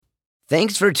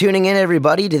Thanks for tuning in,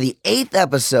 everybody, to the 8th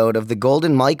episode of the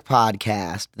Golden Mike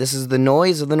Podcast. This is the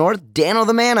Noise of the North, Dano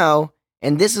the Mano,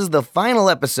 and this is the final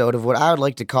episode of what I would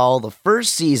like to call the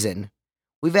first season.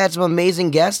 We've had some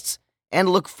amazing guests and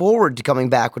look forward to coming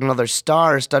back with another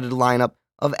star-studded lineup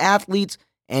of athletes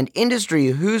and industry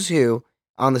who's who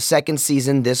on the second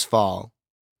season this fall.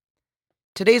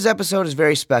 Today's episode is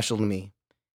very special to me.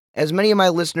 As many of my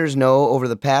listeners know, over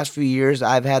the past few years,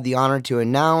 I've had the honor to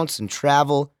announce and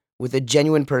travel with a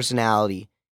genuine personality,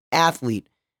 athlete,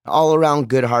 all-around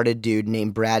good-hearted dude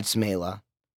named Brad Smeele.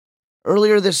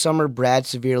 Earlier this summer, Brad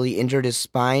severely injured his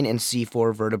spine and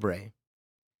C4 vertebrae.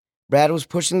 Brad was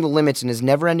pushing the limits in his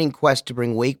never-ending quest to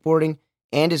bring wakeboarding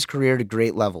and his career to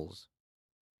great levels.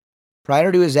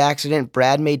 Prior to his accident,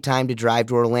 Brad made time to drive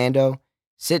to Orlando,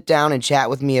 sit down and chat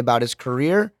with me about his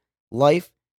career,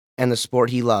 life, and the sport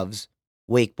he loves,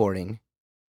 wakeboarding.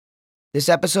 This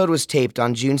episode was taped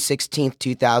on June 16,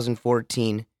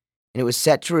 2014, and it was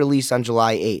set to release on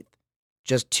July 8th,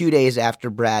 just 2 days after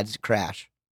Brad's crash.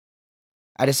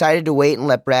 I decided to wait and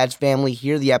let Brad's family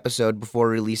hear the episode before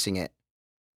releasing it.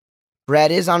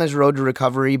 Brad is on his road to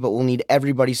recovery, but will need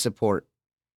everybody's support.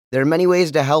 There are many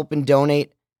ways to help and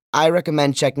donate. I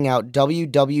recommend checking out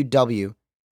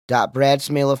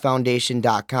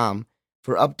www.bradsmelefoundation.com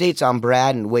for updates on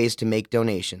Brad and ways to make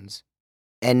donations.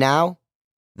 And now,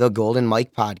 the Golden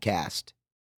Mike Podcast.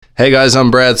 Hey guys,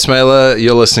 I'm Brad Smeele.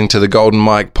 You're listening to the Golden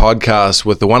Mike Podcast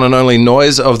with the one and only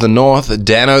Noise of the North,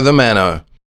 Dano the Mano.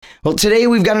 Well, today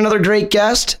we've got another great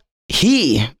guest.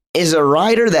 He is a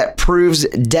rider that proves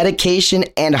dedication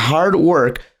and hard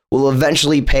work will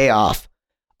eventually pay off.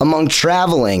 Among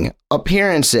traveling,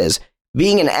 appearances,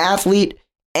 being an athlete,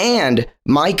 and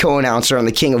my co-announcer on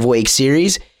the King of Wake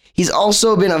series, he's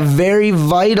also been a very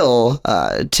vital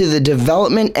to the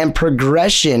development and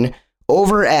progression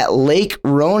over at Lake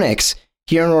Ronix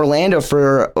here in Orlando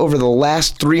for over the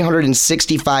last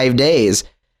 365 days.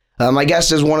 My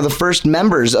guest is one of the first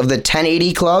members of the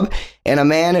 1080 Club and a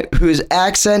man whose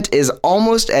accent is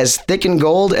almost as thick and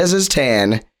gold as his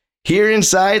tan. Here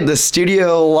inside the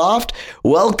studio loft,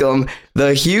 welcome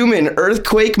the human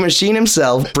earthquake machine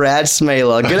himself, Brad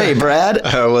Smeele. Good day, Brad.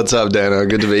 What's up, Dano?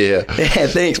 Good to be here. Yeah,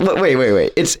 thanks.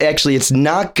 Wait. It's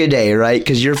not good day, right?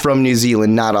 Because you're from New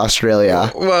Zealand, not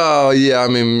Australia. Well, yeah, I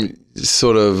mean,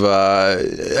 sort of,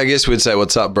 I guess we'd say,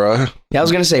 what's up, bro? Yeah, I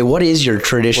was going to say, what is your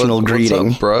traditional greeting?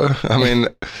 What's up, bro? I mean,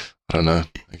 I don't know,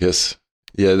 I guess.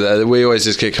 Yeah, we always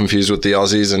just get confused with the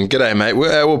Aussies, and g'day, mate.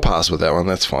 We'll pass with that one.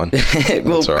 That's fine.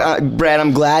 Well, right. Brad,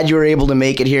 I'm glad you were able to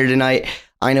make it here tonight.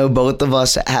 I know both of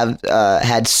us have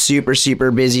had super,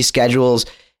 super busy schedules,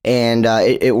 and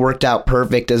it worked out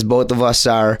perfect as both of us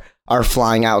are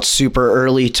flying out super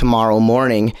early tomorrow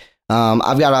morning.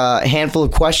 I've got a handful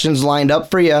of questions lined up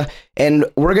for you, and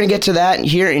we're going to get to that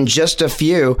here in just a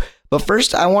few. But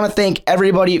first, I want to thank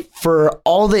everybody for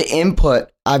all the input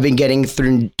I've been getting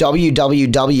through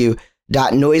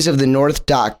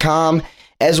www.noiseofthenorth.com,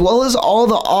 as well as all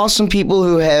the awesome people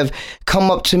who have come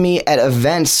up to me at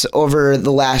events over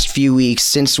the last few weeks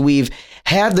since we've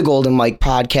had the Golden Mike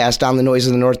Podcast on the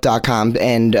noiseofthenorth.com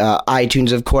and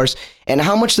iTunes, of course, and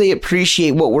how much they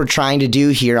appreciate what we're trying to do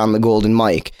here on the Golden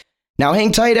Mike. Now,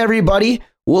 hang tight, everybody.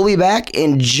 We'll be back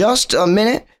in just a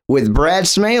minute with Brad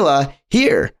Smeele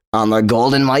here on the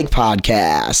Golden Mike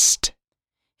Podcast.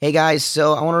 Hey guys,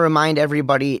 so I want to remind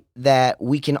everybody that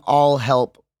we can all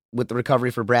help with the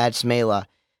recovery for Brad Smeele.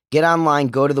 Get online,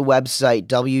 go to the website,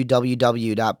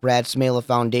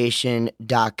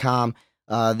 www.bradsmelefoundation.com.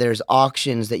 There's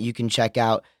auctions that you can check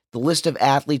out. The list of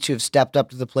athletes who have stepped up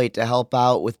to the plate to help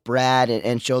out with Brad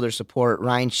and show their support: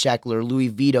 Ryan Sheckler, Louis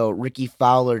Vito, Ricky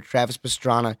Fowler, Travis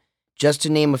Pastrana, just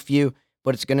to name a few,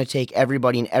 but it's going to take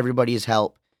everybody and everybody's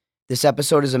help. This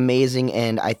episode is amazing,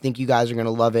 and I think you guys are going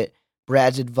to love it.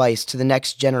 Brad's advice to the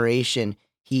next generation,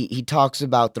 he talks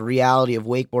about the reality of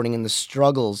wakeboarding and the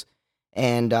struggles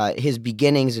and his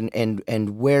beginnings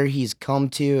and where he's come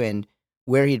to and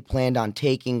where he'd planned on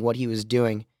taking what he was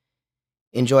doing.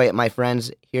 Enjoy it, my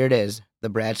friends. Here it is, the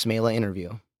Brad Smeele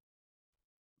interview.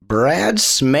 Brad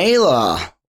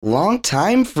Smeele,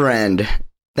 long-time friend.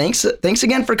 Thanks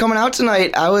again for coming out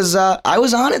tonight. I was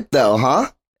on it though, huh?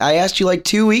 I asked you like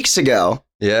 2 weeks ago.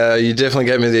 Yeah, you definitely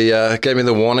gave me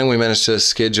the warning. We managed to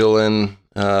schedule in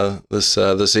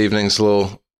this evening's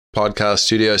little podcast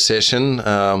studio session.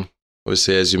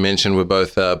 Obviously, as you mentioned, we're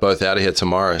both out of here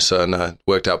tomorrow, so it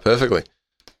worked out perfectly.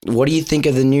 What do you think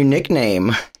of the new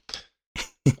nickname?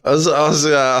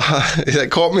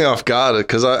 It caught me off guard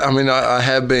because I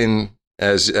have been,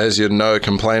 as you know,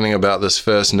 complaining about this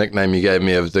first nickname you gave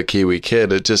me of the Kiwi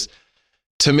Kid. It just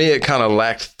to me, it kind of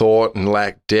lacked thought and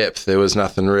lacked depth. There was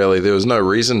nothing really. There was no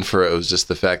reason for it. It was just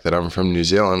the fact that I'm from New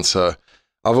Zealand. So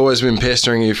I've always been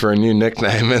pestering you for a new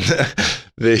nickname, and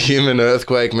the human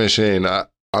earthquake machine.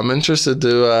 I'm interested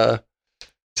to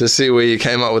see where you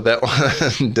came up with that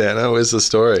one, Dano. Where's the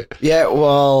story? Yeah,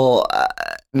 well,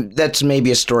 that's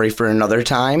maybe a story for another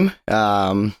time.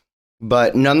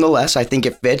 But nonetheless, I think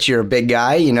it fits. You're a big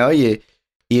guy, you know. You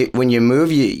when you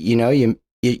move,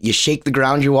 you shake the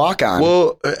ground you walk on.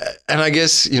 Well, and I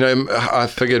guess, I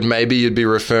figured maybe you'd be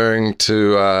referring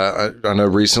to, I know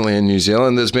recently in New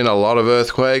Zealand, there's been a lot of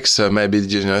earthquakes. So maybe,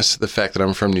 the fact that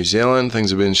I'm from New Zealand,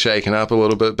 things have been shaken up a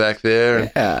little bit back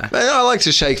there. Yeah. And I like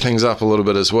to shake things up a little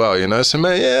bit as well, So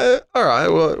maybe, all right,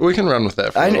 well, we can run with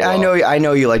that for a little while. I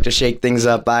know you like to shake things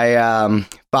up. I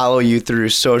follow you through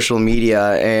social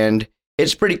media, and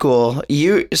it's pretty cool.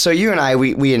 You and I,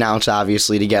 we announce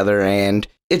obviously together, and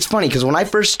it's funny because when I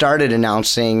first started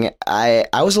announcing, I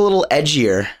was a little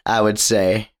edgier, I would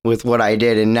say, with what I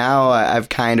did. And now I've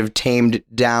kind of tamed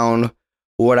down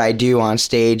what I do on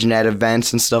stage and at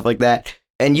events and stuff like that.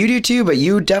 And you do too, but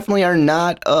you definitely are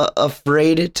not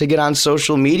afraid to get on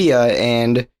social media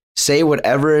and say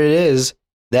whatever it is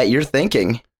that you're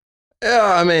thinking.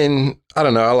 Yeah, I mean, I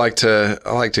don't know. I like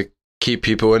to keep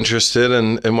people interested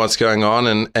in what's going on.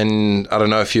 And I don't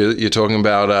know if you're talking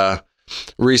about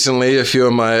recently, a few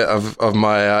of my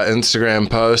Instagram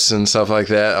posts and stuff like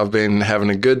that. I've been having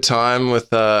a good time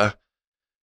with. A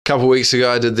couple weeks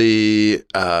ago, I did the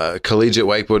Collegiate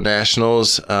Wakeboard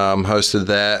Nationals, hosted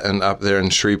that, and up there in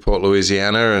Shreveport,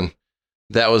 Louisiana, and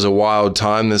that was a wild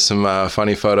time. There's some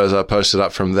funny photos I posted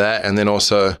up from that, and then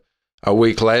also a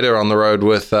week later on the road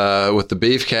with the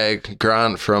Beefcake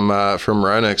Grant from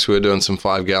Ronix, we were doing some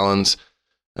 5 gallons.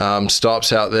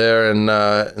 Stops out there in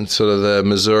sort of the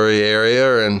Missouri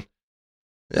area, and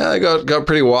yeah, it got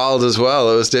pretty wild as well.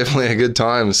 It was definitely a good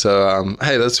time. So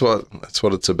hey, that's what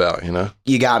it's about,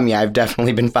 You got me. I've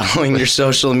definitely been following your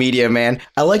social media, man.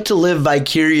 I like to live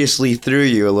vicariously through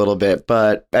you a little bit,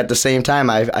 but at the same time,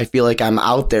 I feel like I'm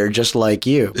out there just like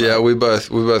you. Yeah, we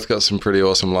both got some pretty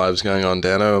awesome lives going on,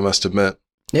 Dano, I must admit.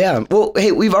 Yeah, well,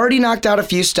 hey, we've already knocked out a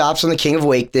few stops on the King of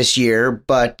Wake this year,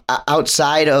 but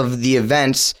outside of the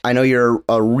events, I know you're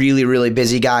a really, really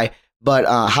busy guy, but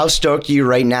how stoked are you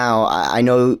right now? I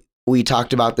know we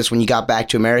talked about this when you got back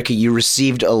to America. You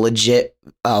received a legit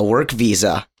work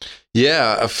visa.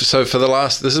 Yeah, so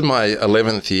this is my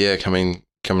 11th year coming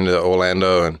to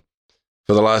Orlando, and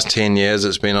for the last 10 years,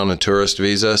 it's been on a tourist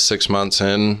visa, 6 months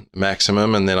in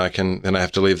maximum, and then I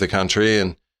have to leave the country,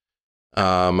 and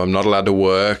I'm not allowed to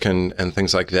work and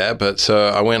things like that. But so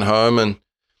I went home and,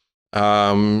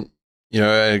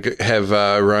 I have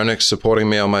Ronix supporting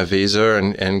me on my visa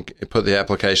and put the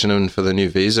application in for the new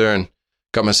visa and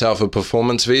got myself a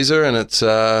performance visa. And it's,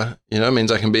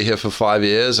 means I can be here for 5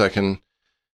 years. I can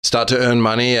start to earn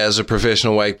money as a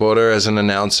professional wakeboarder, as an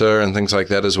announcer and things like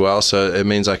that as well. So it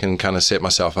means I can kind of set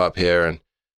myself up here and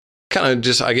kind of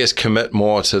just, I guess, commit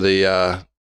more to the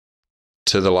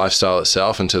lifestyle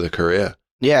itself and to the career.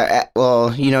 Yeah, well,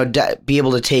 be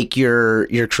able to take your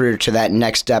career to that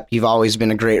next step. You've always been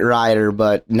a great rider,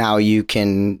 but now you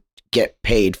can get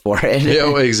paid for it.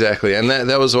 Yeah, exactly. And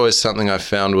that was always something I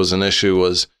found was an issue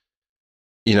was,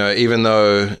 even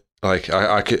though like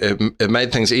it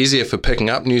made things easier for picking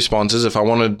up new sponsors. If I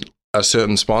wanted a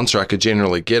certain sponsor, I could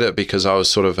generally get it because I was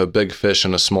sort of a big fish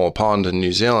in a small pond in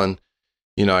New Zealand.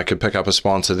 I could pick up a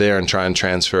sponsor there and try and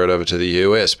transfer it over to the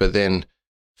US. But then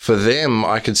for them,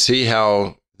 I could see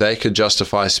how they could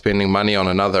justify spending money on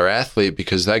another athlete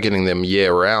because they're getting them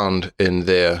year round in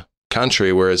their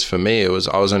country. Whereas for me, I was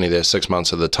only there 6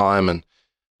 months at the time, and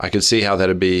I could see how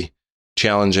that'd be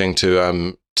challenging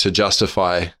to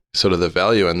justify sort of the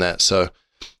value in that. So,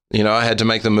 I had to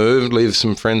make the move, leave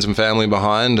some friends and family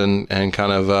behind, and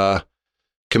kind of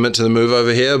commit to the move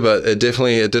over here. But it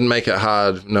didn't make it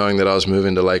hard knowing that I was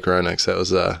moving to Lake Ronix.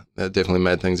 That definitely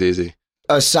made things easy.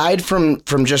 Aside from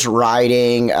just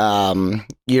riding,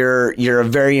 you're a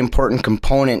very important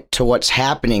component to what's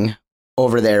happening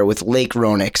over there with Lake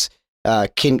Ronix.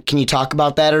 Can you talk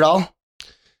about that at all?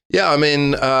 Yeah, I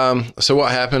mean, so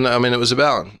what happened? I mean, it was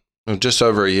about just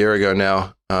over a year ago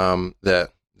now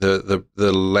that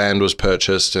the land was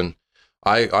purchased, and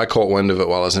I caught wind of it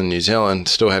while I was in New Zealand.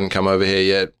 Still hadn't come over here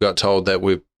yet. Got told that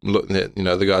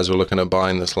the guys were looking at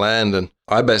buying this land, and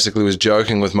I basically was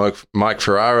joking with Mike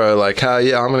Ferraro, like,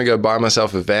 I'm going to go buy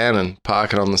myself a van and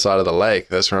park it on the side of the lake.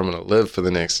 That's where I'm going to live for the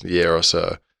next year or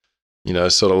so.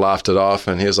 Sort of laughed it off,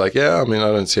 and he was like, yeah, I mean,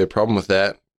 I don't see a problem with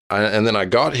that. And then I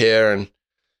got here, and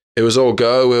it was all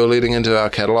go. We were leading into our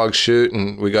catalog shoot,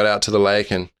 and we got out to the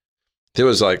lake, and there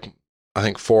was like I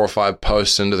think 4 or 5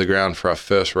 posts into the ground for our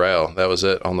first rail. That was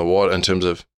it on the water in terms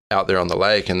of out there on the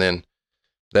lake. And then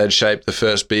they'd shaped the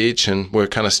first beach, and we're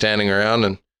kind of standing around,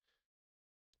 and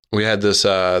we had this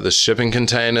shipping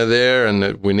container there,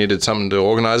 and we needed something to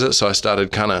organize it. So I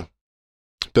started kind of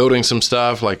building some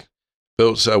stuff, like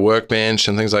built a workbench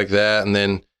and things like that. And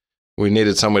then we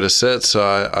needed somewhere to sit. So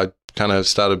I kind of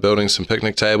started building some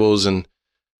picnic tables, and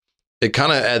it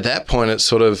kind of, at that point, it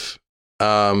sort of,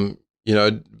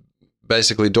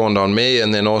 basically dawned on me.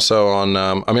 And then also on,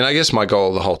 I guess my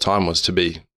goal the whole time was to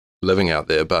be living out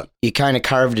there, but you kind of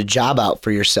carved a job out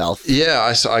for yourself.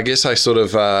 Yeah, I guess I sort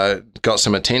of got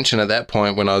some attention at that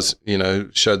point when I was,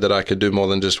 showed that I could do more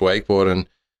than just wakeboard, and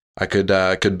I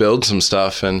could build some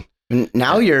stuff. And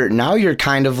now you're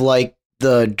kind of like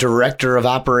the director of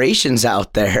operations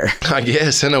out there. I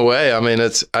guess in a way. I mean,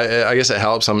 I guess it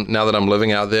helps. Now that I'm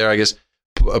living out there, I guess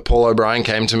Paul O'Brien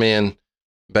came to me and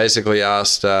basically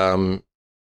asked,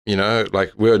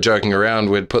 like we were joking around,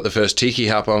 we'd put the first tiki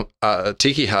hut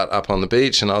up on the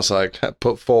beach, and I was like,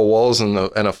 put 4 walls and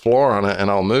a floor on it,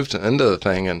 and I'll move into the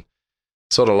thing, and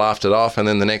sort of laughed it off. And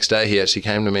then the next day he actually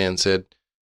came to me and said,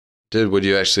 dude, would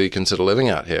you actually consider living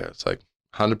out here? It's like,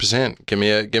 100%. Give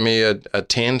me a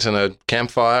tent and a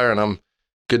campfire, and I'm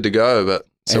good to go. But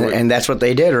and that's what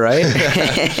they did, right?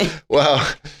 Well,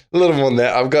 a little more than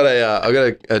that. I've got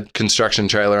a construction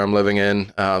trailer I'm living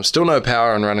in. Still no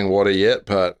power and running water yet,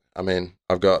 but I mean,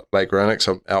 I've got Lake Roanoke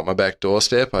out my back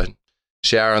doorstep. I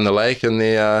shower in the lake in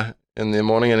the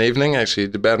morning and evening. Actually,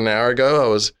 about an hour ago, I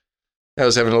was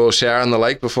having a little shower in the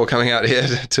lake before coming out here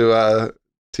to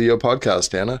your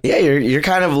podcast, Anna. Yeah, you're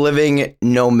kind of living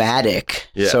nomadic,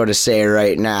 so to say,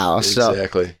 right now.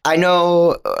 Exactly. So I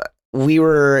know we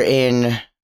were in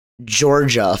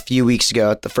Georgia a few weeks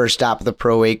ago at the first stop of the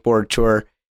Pro Wakeboard Tour,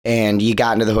 and you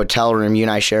got into the hotel room. You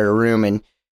and I shared a room, and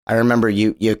I remember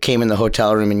you came in the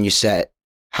hotel room and you said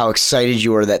how excited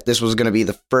you were that this was going to be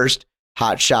the first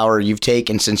hot shower you've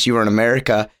taken since you were in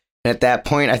America. And at that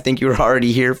point, I think you were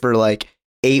already here for like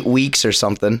 8 weeks or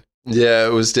something. Yeah,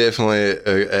 it was definitely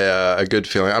a good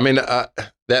feeling. I mean,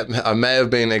 that I may have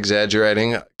been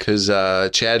exaggerating because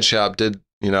Chad Sharp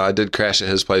I did crash at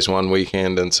his place one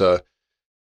weekend, and so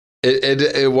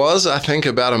it was, I think,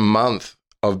 about a month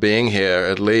of being here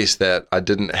at least that I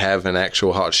didn't have an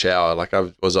actual hot shower. Like,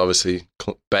 I was obviously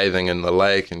bathing in the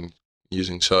lake and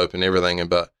using soap and everything,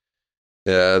 but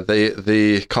yeah,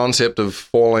 the concept of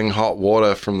falling hot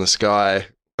water from the sky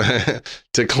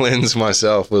to cleanse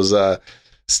myself was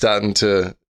starting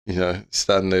to be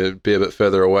a bit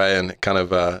further away, and kind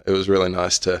of it was really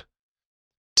nice to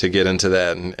get into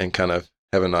that and kind of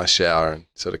have a nice shower and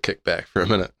sort of kick back for a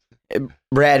minute.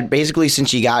 Brad, basically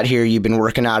since you got here, you've been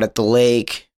working out at the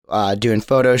lake, doing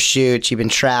photo shoots, you've been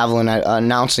traveling,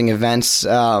 announcing events.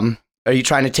 Are you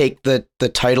trying to take the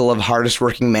title of hardest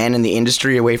working man in the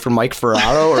industry away from Mike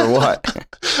Ferraro, or what?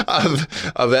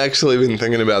 I've actually been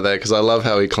thinking about that because I love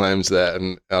how he claims that,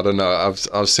 and I don't know,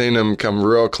 I've seen him come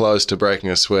real close to breaking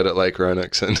a sweat at Lake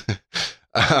Roanoke, and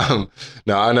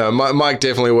no, I know Mike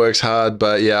definitely works hard,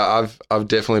 but yeah, I've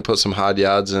definitely put some hard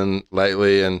yards in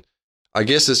lately, and I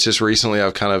guess it's just recently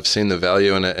I've kind of seen the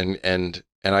value in it, and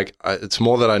I it's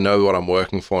more that I know what I'm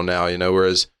working for now,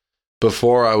 whereas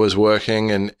before I was working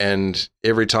and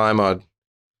every time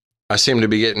I seemed to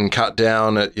be getting cut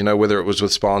down at, whether it was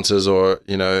with sponsors or,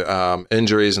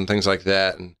 injuries and things like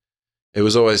that. And it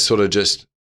was always sort of just,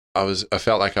 I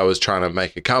felt like I was trying to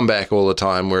make a comeback all the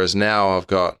time. Whereas now I've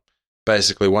got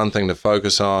basically one thing to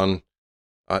focus on,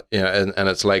 and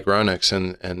it's Lake Roanoke.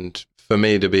 And for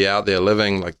me to be out there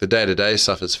living, like the day-to-day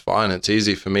stuff is fine. It's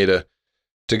easy for me to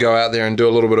go out there and do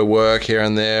a little bit of work here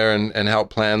and there and help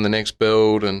plan the next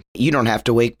build. And you don't have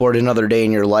to wakeboard another day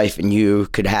in your life and you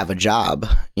could have a job,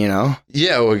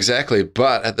 Yeah, well, exactly.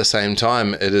 But at the same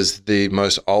time, it is the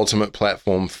most ultimate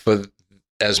platform for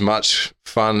as much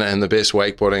fun and the best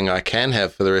wakeboarding I can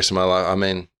have for the rest of my life. I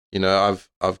mean,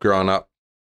 I've grown up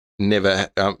never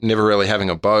really having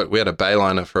a boat. We had a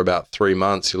bayliner for about 3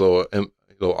 months, a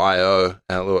little IO,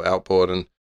 a little outboard, and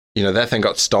that thing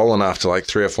got stolen after like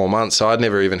 3 or 4 months. So I'd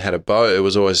never even had a boat. It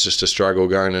was always just a struggle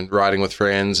going and riding with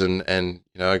friends and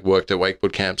I worked at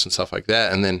wakeboard camps and stuff like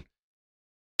that. And then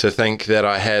to think that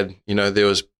I had, there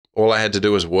was, all I had to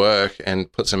do was work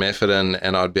and put some effort in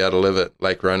and I'd be able to live at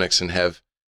Lake Roanoke and have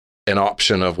an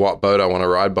option of what boat I want to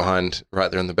ride behind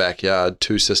right there in the backyard,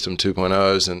 2 System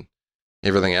 2.0s and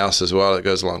everything else as well that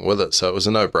goes along with it. So it was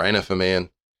a no-brainer for me. And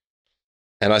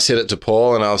I said it to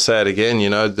Paul and I'll say it again,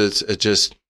 it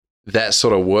just, that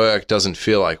sort of work doesn't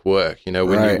feel like work,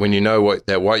 when you know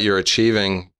what you're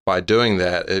achieving by doing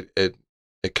that, it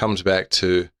comes back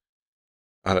to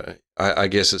I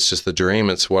guess it's just the dream.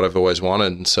 It's what I've always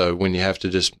wanted. And so when you have to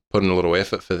just put in a little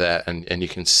effort for that, and you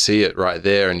can see it right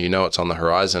there, and you know it's on the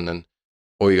horizon, and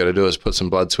all you got to do is put some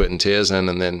blood, sweat, and tears in,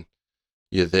 and then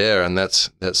you're there. And that's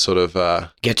sort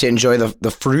of get to enjoy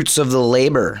the fruits of the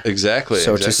labor. Exactly.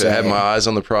 To say. I had my eyes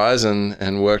on the prize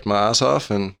and worked my ass off,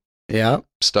 and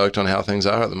stoked on how things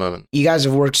are at the moment. You guys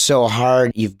have worked so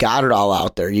hard. You've got it all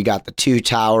out there. You got the 2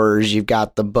 towers. You've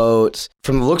got the boats.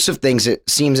 From the looks of things, it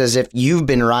seems as if you've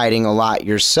been riding a lot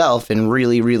yourself and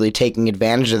really, really taking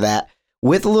advantage of that.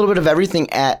 With a little bit of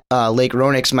everything at Lake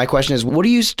Ronix, my question is, what are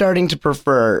you starting to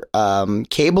prefer,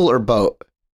 cable or boat?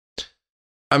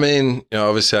 I mean,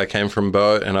 obviously I came from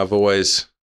boat, and I've always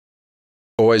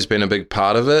been a big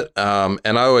part of it.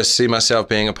 And I always see myself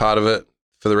being a part of it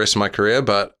for the rest of my career,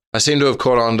 but I seem to have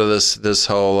caught on to this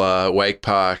whole wake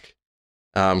park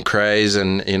craze,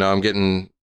 and I'm getting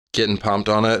pumped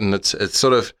on it, and it's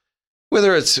sort of,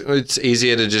 whether it's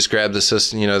easier to just grab the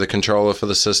system, the controller for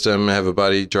the system, have a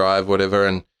buddy drive, whatever,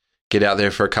 and get out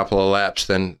there for a couple of laps,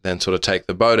 then sort of take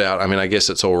the boat out. I mean, I guess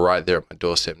it's all right there at my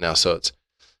doorstep now, so it's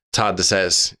hard to say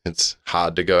it's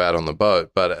hard to go out on the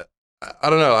boat, but I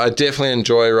don't know. I definitely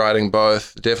enjoy riding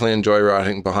both. Definitely enjoy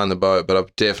riding behind the boat, but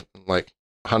I've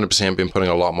 100% been putting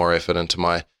a lot more effort into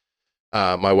my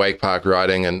my wake park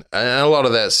riding, and a lot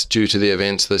of that's due to the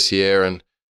events this year and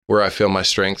where I feel my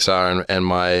strengths are and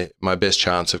my best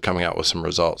chance of coming out with some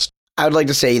results. I would like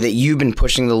to say that you've been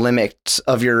pushing the limits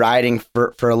of your riding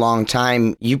for a long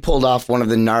time. You pulled off one of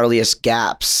the gnarliest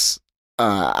gaps,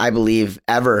 I believe,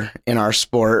 ever in our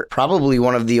sport. Probably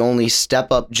one of the only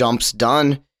step-up jumps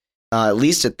done, at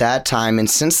least at that time. And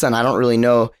since then, I don't really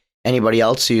know anybody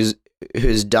else who's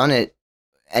done it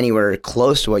anywhere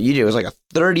close to what you do. It was like a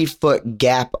 30-foot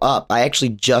gap up. I actually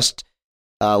just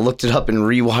looked it up and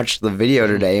rewatched the video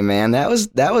today, man. That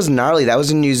was gnarly. That was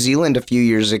in New Zealand a few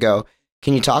years ago.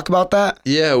 Can you talk about that?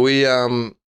 Yeah,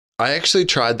 I actually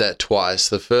tried that twice.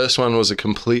 The first one was a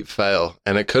complete fail,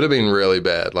 and it could have been really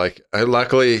bad.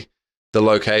 Luckily, the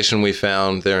location we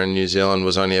found there in New Zealand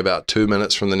was only about 2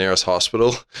 minutes from the nearest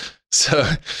hospital. So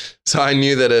I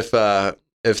knew that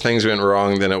if things went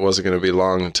wrong, then it wasn't going to be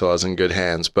long until I was in good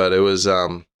hands. But it was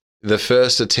the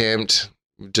first attempt,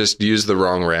 just used the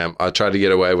wrong ramp. I tried to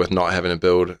get away with not having to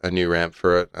build a new ramp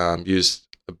for it. Used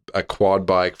a quad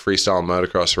bike freestyle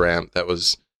motocross ramp that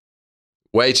was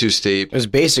way too steep. It was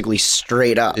basically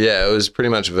straight up. Yeah, it was pretty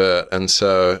much vert. And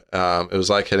so it was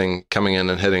like coming in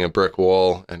and hitting a brick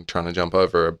wall and trying to jump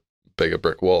over a bigger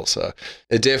brick wall. So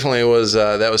it definitely was,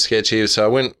 that was sketchy. So I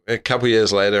went a couple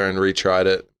years later and retried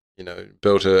it,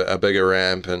 built a bigger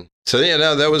ramp. And so, yeah,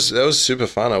 no, that was super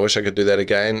fun. I wish I could do that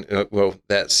again. Well,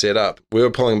 that setup, we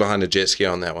were pulling behind a jet ski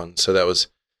on that one. So that was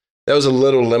a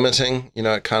little limiting.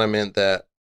 It kind of meant that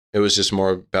it was just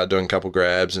more about doing a couple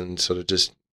grabs and sort of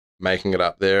just making it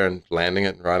up there and landing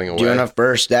it and riding away. Doing a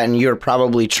first, and you're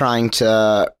probably trying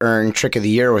to earn Trick of the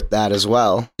Year with that as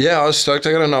well. Yeah, I was stoked.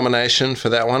 I got a nomination for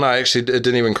that one. It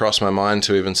didn't even cross my mind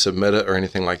to even submit it or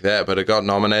anything like that, but it got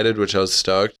nominated, which I was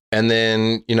stoked. And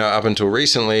then, up until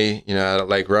recently, at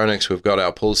Lake Ronix, we've got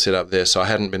our pool set up there, so I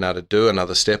hadn't been able to do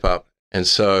another step up. And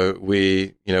so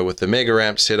we, with the mega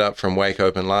ramp set up from Wake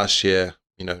Open last year,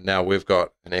 now we've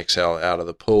got an XL out of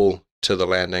the pool to the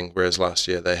landing, whereas last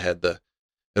year they had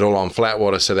it all on flat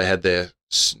water, so they had their,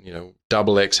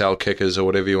 double XL kickers or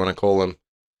whatever you want to call them.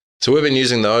 So we've been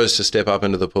using those to step up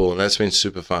into the pool, and that's been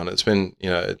super fun. It's been,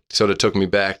 it sort of took me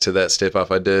back to that step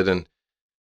up I did,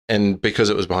 and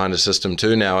because it was behind a system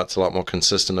too, now it's a lot more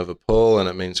consistent of a pull, and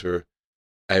it means we're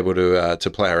able to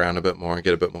play around a bit more and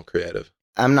get a bit more creative.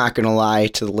 I'm not going to lie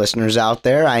to the listeners out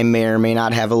there. I may or may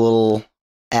not have a little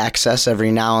access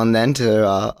every now and then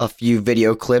to a few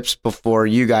video clips before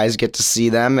you guys get to see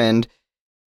them, and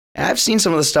I've seen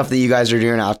some of the stuff that you guys are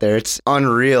doing out there. It's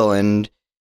unreal, and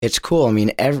it's cool. I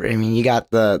mean, you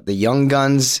got the young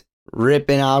guns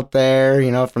ripping out there,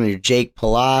 from your Jake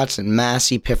Pilots and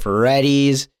Massey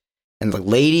Pifferettis, and the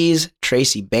ladies,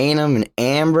 Tracy Bainham and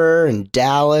Amber and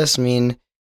Dallas. I mean,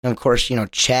 and of course,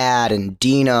 Chad and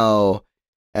Dino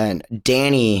and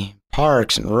Danny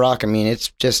Parks and Ruck. I mean,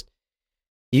 it's just,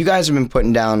 you guys have been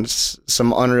putting down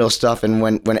some unreal stuff, and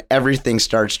when everything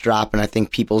starts dropping, I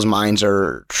think people's minds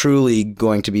are truly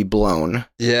going to be blown.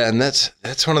 Yeah, and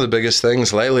that's one of the biggest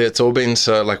things lately. It's all been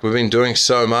so, we've been doing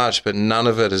so much, but none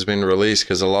of it has been released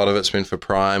because a lot of it's been for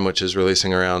Prime, which is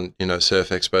releasing around, Surf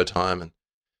Expo time. And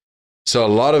so a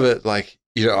lot of it,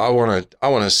 I want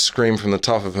to scream from the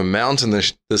top of a mountain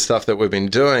the stuff that we've been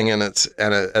doing, and at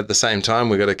the same time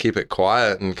we've got to keep it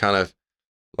quiet and kind of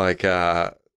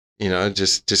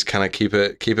just kind of keep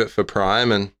it for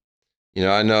Prime. And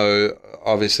I know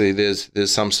obviously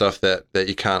there's some stuff that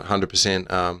you can't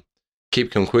 100%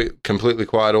 keep completely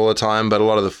quiet all the time, but a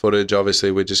lot of the footage,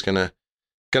 obviously, we're just gonna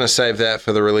save that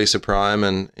for the release of Prime,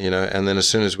 and and then as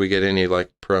soon as we get any like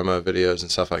promo videos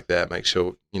and stuff like that, make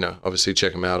sure obviously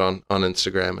check them out on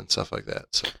Instagram and stuff like that.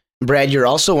 So. Brad, you're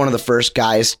also one of the first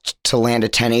guys to land a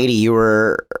 1080. You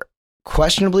were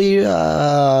questionably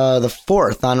the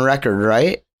fourth on record,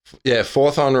 right? Yeah,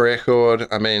 fourth on record.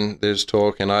 I mean, there's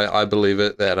talk, and I believe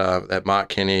it that Mark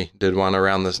Kenny did one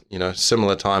around the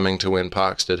similar timing to when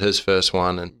Parks did his first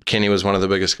one, and Kenny was one of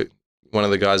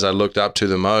the guys I looked up to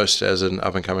the most as an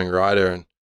up and coming rider, and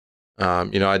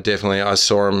I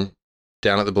saw him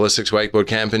down at the Ballistics Wakeboard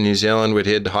Camp in New Zealand. We'd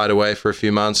head Hideaway for a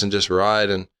few months and just ride,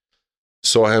 and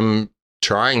saw him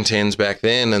trying 10s back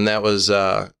then, and that was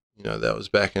that was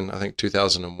back in I think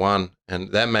 2001,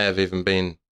 and that may have even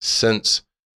been since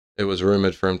it was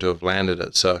rumored for him to have landed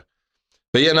it. So,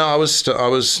 but yeah, no, I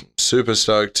was super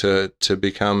stoked to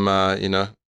become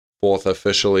fourth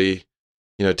officially,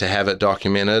 to have it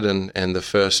documented and the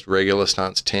first regular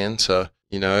stunts 10. So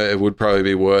it would probably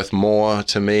be worth more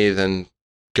to me than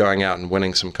going out and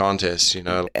winning some contests.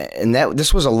 And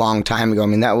this was a long time ago. I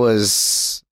mean, that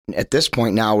was at this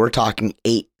point now we're talking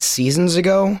 8 seasons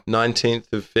ago.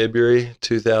 19th of February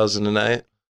 2008.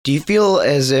 Do you feel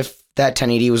as if that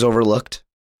 1080 was overlooked?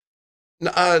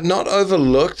 Not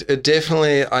overlooked. It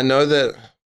definitely, I know that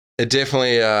it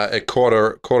definitely, it caught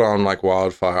on like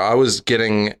wildfire. I was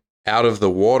getting out of the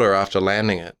water after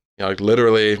landing it, like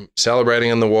literally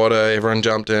celebrating in the water. Everyone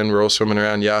jumped in. We're all swimming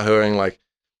around, yahooing. Like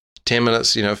 10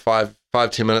 minutes,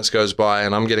 10 minutes goes by,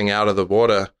 and I'm getting out of the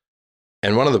water.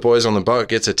 And one of the boys on the boat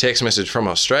gets a text message from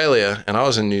Australia, and I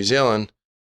was in New Zealand,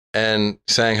 and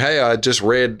saying, "Hey, I just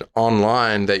read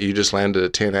online that you just landed a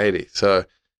 1080." So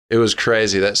it was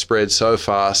crazy. That spread so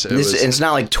fast. It's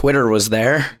not like Twitter was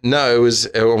there. No, it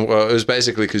was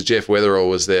basically because Jeff Weatherall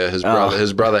was there. His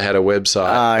brother had a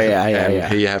website.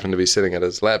 And he happened to be sitting at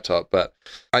his laptop. But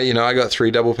I got 3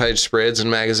 double-page spreads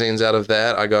and magazines out of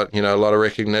that. I got a lot of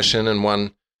recognition and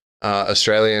won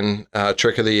Australian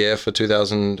Trick of the Year for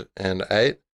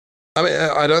 2008. I mean,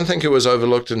 I don't think it was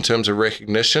overlooked in terms of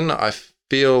recognition. I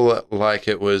feel like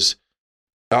it was.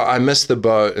 I missed the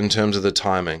boat in terms of the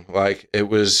timing. Like, it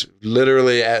was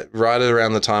literally right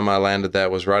around the time I landed that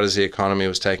was right as the economy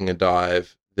was taking a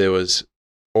dive. There was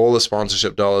all the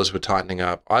sponsorship dollars were tightening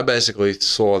up. I basically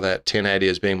saw that 1080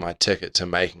 as being my ticket to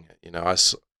making it.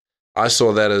 I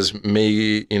saw that as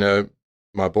me,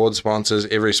 my board sponsors,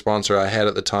 every sponsor I had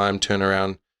at the time turn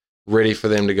around ready for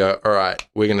them to go, all right,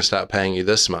 we're going to start paying you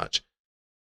this much.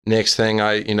 Next thing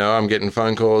I'm getting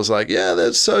phone calls like, yeah,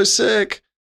 that's so sick.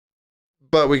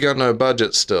 But we got no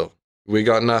budget still. We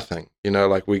got nothing.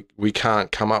 Like we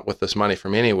can't come up with this money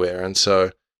from anywhere. And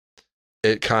so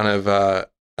it kind of, I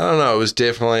don't know, it was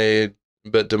definitely a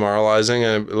bit demoralizing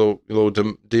and a little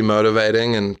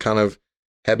demotivating, and kind of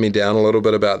had me down a little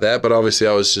bit about that. But obviously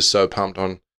I was just so pumped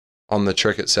on the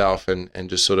trick itself and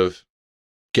just sort of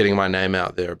getting my name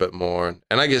out there a bit more.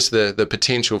 And I guess the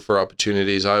potential for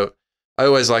opportunities, I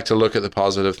always like to look at the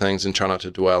positive things and try not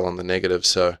to dwell on the negative.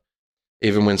 So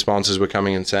even when sponsors were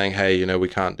coming and saying, hey, we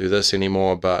can't do this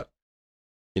anymore, but,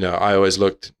 I always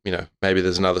looked, maybe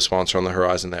there's another sponsor on the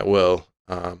horizon that will.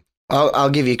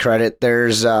 I'll give you credit.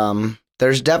 There's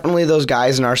definitely those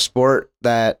guys in our sport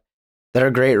that are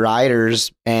great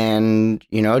riders and,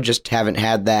 just haven't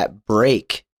had that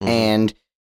break. Mm-hmm. And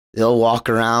they'll walk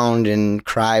around and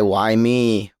cry, why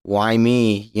me? Why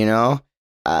me?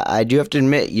 I do have to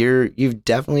admit, you've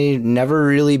definitely never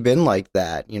really been like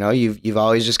that. You've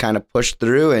always just kind of pushed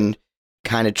through and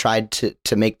kind of tried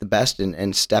to make the best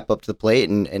and step up to the plate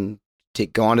and to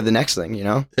go on to the next thing,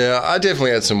 Yeah, I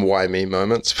definitely had some why me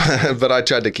moments, but I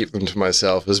tried to keep them to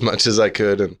myself as much as I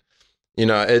could. And,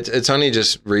 it's only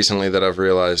just recently that I've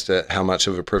realized that how much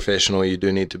of a professional you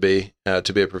do need to be a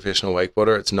professional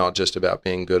wakeboarder. It's not just about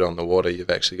being good on the water.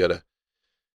 You've actually got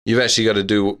to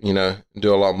do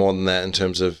a lot more than that in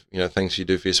terms of things you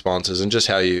do for your sponsors and just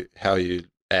how you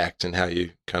act and how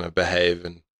you kind of behave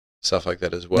and stuff like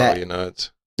that as well.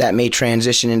 That may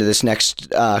transition into this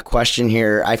next question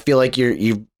here. I feel like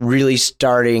you've really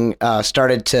started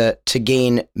to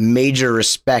gain major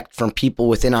respect from people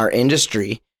within our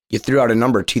industry. You threw out a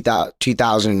number,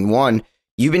 2001.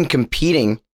 You've been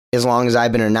competing as long as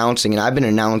I've been announcing, and I've been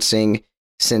announcing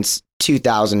since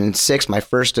 2006. My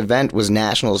first event was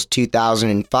Nationals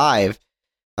 2005.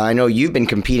 I know you've been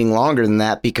competing longer than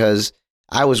that because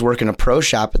I was working a pro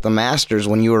shop at the Masters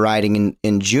when you were riding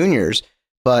in juniors.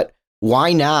 But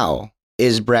why now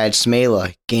is Brad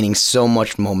Smeele gaining so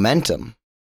much momentum?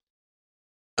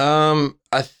 I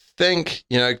think,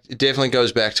 it definitely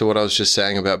goes back to what I was just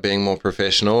saying about being more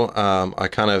professional.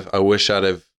 I wish I'd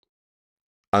have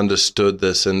understood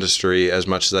this industry as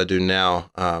much as I do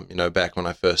now, back when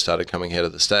I first started coming here to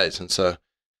the States. And so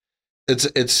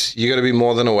it's you got to be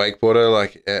more than a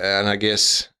wakeboarder. And I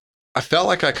guess I felt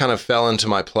like I kind of fell into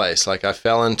my place. Like I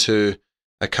fell into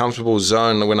a comfortable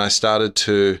zone when I started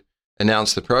to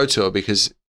announce the Pro Tour,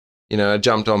 because, I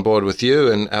jumped on board with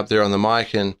you and up there on the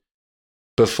mic. And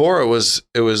before it was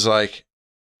like,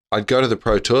 I'd go to the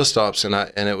Pro Tour stops and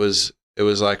it was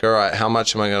like, all right, how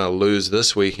much am I going to lose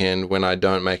this weekend when I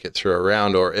don't make it through a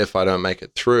round, or if I don't make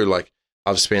it through? Like,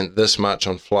 I've spent this much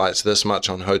on flights, this much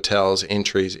on hotels,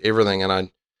 entries, everything,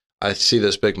 and I see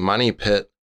this big money pit.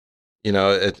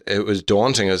 It was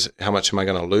daunting as how much am I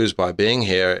going to lose by being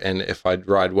here, and if I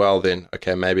ride well, then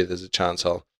okay, maybe there's a chance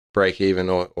I'll break even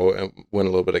or win a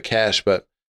little bit of cash. But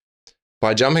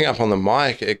by jumping up on the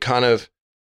mic, it kind of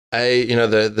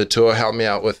the tour helped me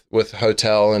out with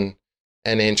hotel and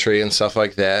entry and stuff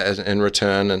like that in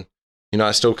return. And,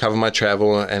 I still cover my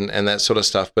travel and that sort of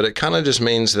stuff, but it kind of just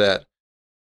means that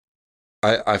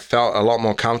I felt a lot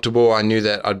more comfortable. I knew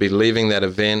that I'd be leaving that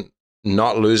event,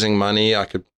 not losing money. I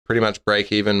could pretty much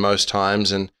break even most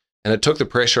times. And it took the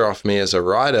pressure off me as a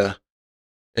rider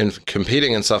in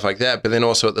competing and stuff like that. But then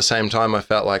also at the same time, I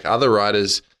felt like other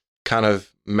riders kind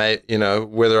of made,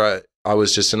 whether I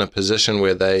was just in a position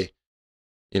where they,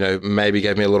 maybe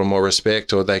gave me a little more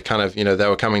respect, or they kind of, they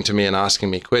were coming to me and asking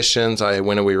me questions.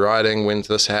 When are we riding? When's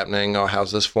this happening? Oh,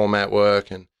 how's this format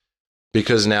work? And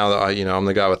because now that I'm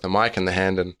the guy with the mic in the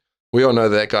hand, and we all know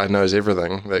that guy knows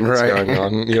everything that's going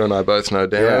on. You and I both know,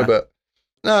 Dano, but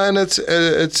no, and it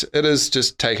is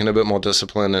just taking a bit more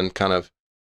discipline and kind of,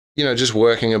 just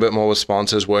working a bit more with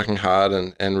sponsors, working hard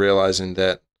and realizing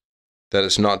that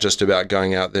it's not just about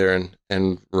going out there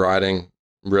and riding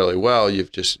really well.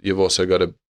 You've also got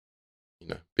to,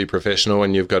 be professional,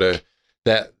 and you've got to,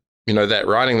 that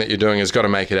riding that you're doing has got to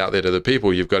make it out there to the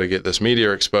people. You've got to get this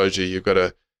media exposure. You've got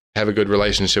to have a good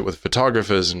relationship with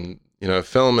photographers and,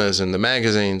 filmers and the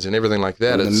magazines and everything like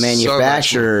that. And the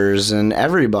manufacturers and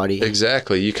everybody.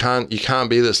 Exactly. You can't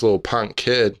be this little punk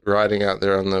kid riding out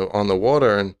there on the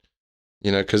water, and,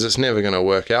 cause it's never going to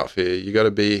work out for you. You got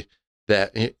to be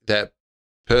that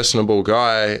personable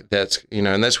guy that's,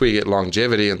 and that's where you get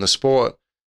longevity in the sport.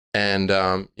 And,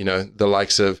 the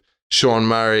likes of Sean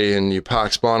Murray and your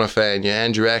Parks Bonifay and your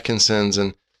Andrew Atkinsons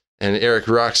and Eric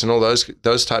Rux and all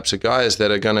those types of guys that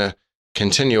are going to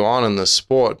continue on in the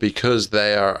sport because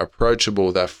they are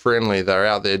approachable, they're friendly, they're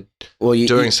out there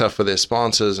doing stuff for their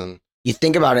sponsors. And you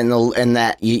think about it in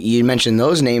that you mentioned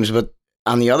those names, but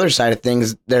on the other side of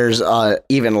things, there's a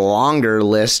even longer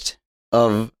list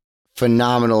of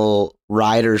phenomenal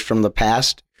riders from the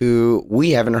past who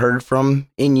we haven't heard from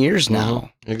in years now.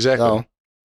 Mm-hmm. Exactly. So,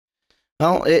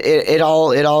 well, it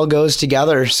all goes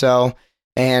together. So,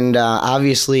 and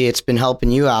obviously it's been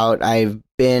helping you out. I've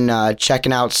been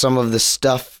checking out some of the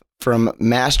stuff from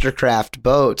Mastercraft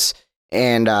Boats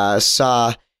and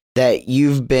saw that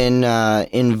you've been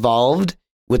involved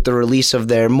with the release of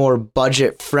their more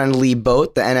budget-friendly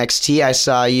boat, the NXT. I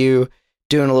saw you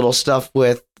doing a little stuff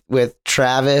with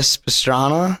Travis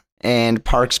Pastrana and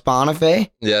Parks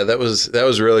Bonifay. Yeah, that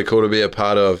was really cool to be a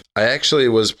part of. I actually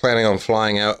was planning on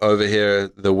flying out over here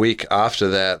the week after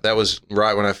that. That was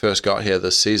right when I first got here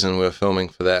this season. We were filming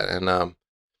for that, and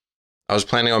I was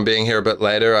planning on being here a bit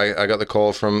later. I got the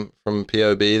call from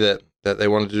POB that they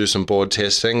wanted to do some board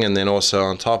testing, and then also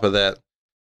on top of that,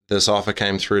 this offer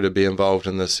came through to be involved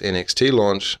in this NXT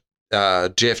launch.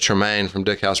 Jeff Tremaine from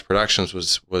Dick House Productions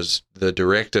was the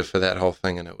director for that whole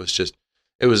thing, and it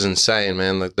was insane,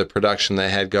 man. The production they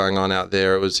had going on out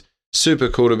there, it was super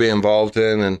cool to be involved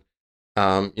in, and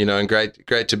and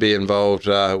great to be involved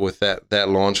with that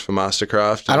launch for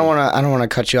Mastercraft. I don't want to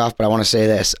cut you off, but I want to say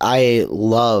this: I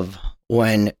love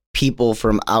when people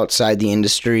from outside the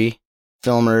industry,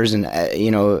 filmers and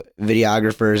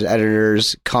videographers,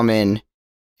 editors, come in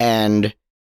and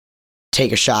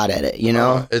take a shot at it.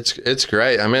 It's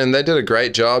great. I mean, they did a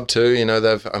great job too.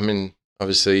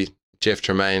 Obviously Jeff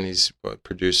Tremaine, he's a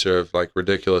producer of like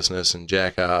Ridiculousness and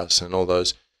Jackass and all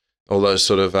those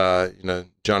sort of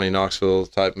Johnny Knoxville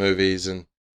type movies and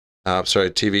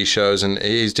TV shows, and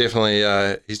he's definitely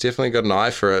got an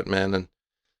eye for it, man. And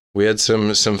we had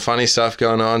some funny stuff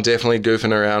going on, definitely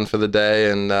goofing around for the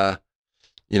day, and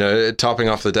topping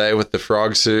off the day with the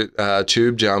frog suit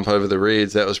tube jump over the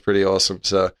reeds. That was pretty awesome.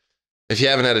 So if you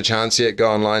haven't had a chance yet,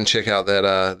 go online, check out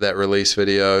that release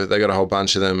video. They got a whole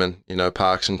bunch of them, and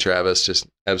Parks and Travis, just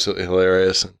absolutely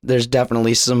hilarious. There's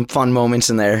definitely some fun moments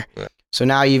in there. Yeah. So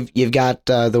now you've got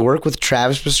the work with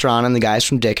Travis Pastrana and the guys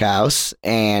from Dick House,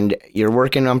 and you're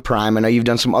working on Prime. I know you've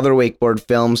done some other wakeboard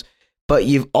films, but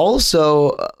you've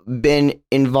also been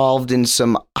involved in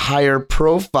some higher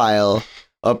profile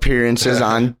appearances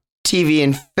on TV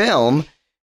and film.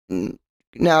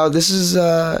 Now, this is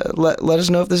let us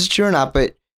know if this is true or not,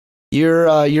 but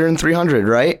you're in 300,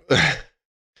 right?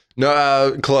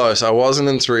 No, close. I wasn't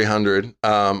in 300.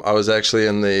 I was actually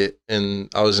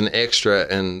I was an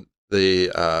extra in the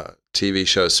TV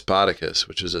show Spartacus,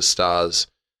 which is a Starz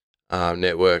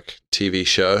network TV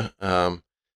show.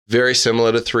 Very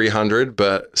similar to 300,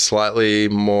 but slightly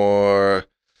more,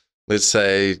 let's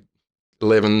say,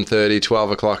 11:30,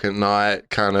 12 o'clock at night,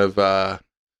 kind of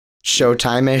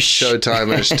Showtime-ish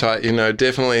type.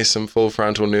 Definitely some full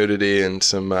frontal nudity and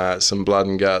some blood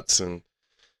and guts, and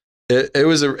it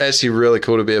was actually really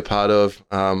cool to be a part of.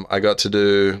 I got to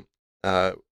do.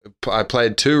 I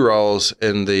played 2 roles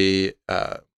in the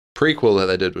prequel that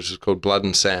they did, which was called Blood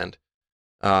and Sand.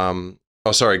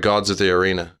 Gods of the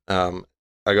Arena.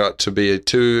 I got to be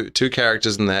two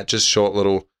characters in that, just short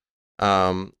little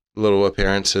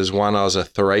appearances. One, I was a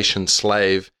Thracian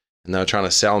slave, and they were trying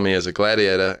to sell me as a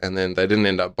gladiator, and then they didn't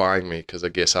end up buying me because I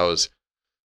guess I was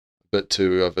a bit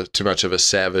too much of a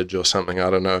savage or something. I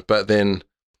don't know. But then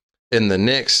in the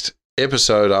next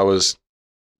episode, I was.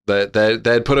 They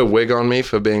had put a wig on me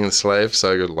for being a slave,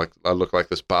 so I look like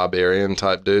this barbarian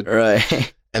type dude.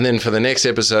 Right. And then for the next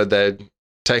episode, they'd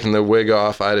taken the wig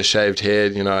off. I had a shaved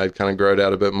head. I'd kind of grown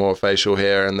out a bit more facial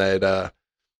hair, and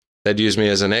they'd used me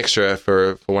as an extra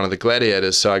for one of the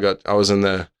gladiators. So I was in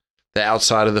the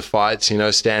outside of the fights,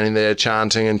 standing there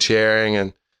chanting and cheering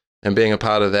and being a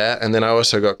part of that. And then I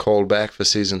also got called back for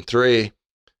season 3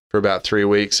 for about 3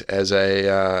 weeks as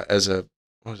a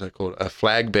what was that called? A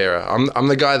flag bearer. I'm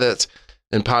the guy that's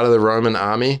in part of the Roman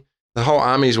army. The whole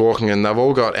army's walking in. They've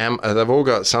all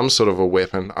got some sort of a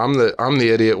weapon. I'm the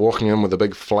idiot walking in with a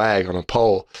big flag on a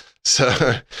pole. So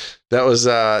that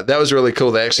was really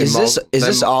cool. They actually is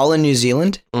this all in New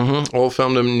Zealand? Mm-hmm, all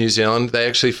filmed in New Zealand. They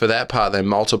actually, for that part, they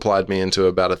multiplied me into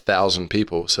about 1,000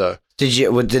 people. So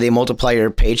did they multiply your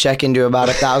paycheck into about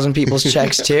 1,000 people's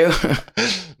checks too?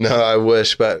 No, I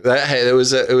wish, but it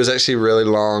was actually really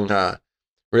long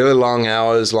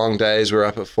hours, long days. We're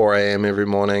up at 4 a.m. every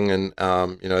morning, and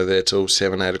there till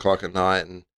 7, 8 o'clock at night,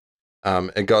 and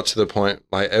it got to the point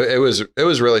like it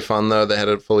was really fun though. They had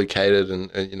it fully catered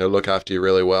and look after you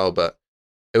really well, but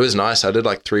it was nice. I did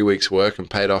like 3 weeks work and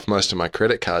paid off most of my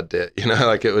credit card debt.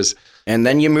 It was. And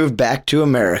then you moved back to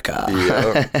America.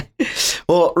 Yeah.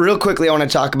 Well, real quickly, I want to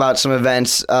talk about some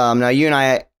events. Now, you and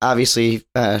I obviously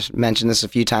mentioned this a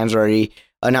few times already.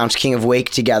 Announced King of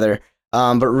Wake together.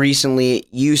 But recently,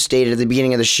 you stated at the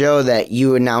beginning of the show that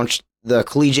you announced the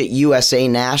Collegiate USA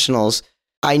Nationals.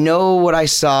 I know what I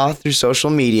saw through social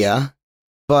media,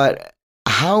 but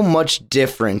how much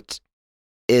different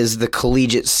is the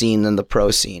collegiate scene than the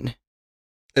pro scene?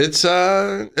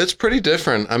 It's pretty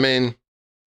different. I mean,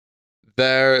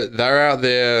 they're out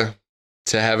there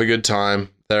to have a good time.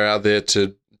 They're out there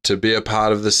to be a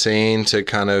part of the scene, to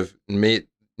kind of meet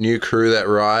new crew that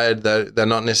ride. They're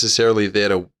not necessarily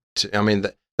there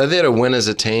they're there to win as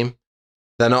a team.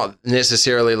 They're not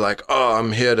necessarily like, oh,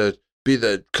 I'm here to be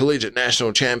the collegiate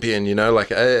national champion,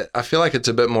 I feel like it's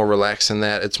a bit more relaxed than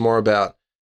that. It's more about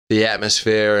the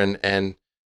atmosphere and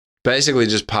basically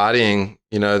just partying,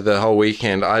 the whole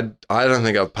weekend. I don't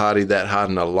think I've partied that hard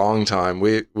in a long time.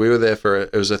 We were there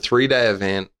it was a 3-day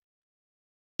event.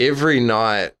 Every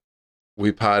night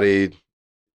we partied,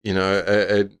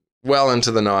 well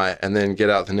into the night, and then get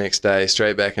out the next day,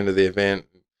 straight back into the event.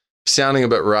 Sounding a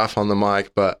bit rough on the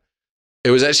mic, but it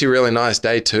was actually really nice.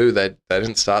 Day 2, they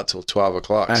didn't start till 12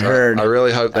 o'clock. I heard. I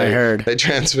really hope they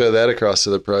transfer that across to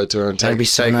the Pro Tour and take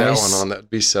nice. that one on. That'd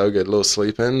be so good. A little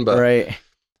sleep in, but right.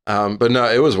 But no,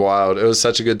 it was wild. It was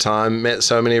such a good time. Met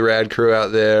so many rad crew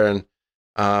out there, and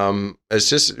it's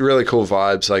just really cool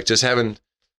vibes. Like just having.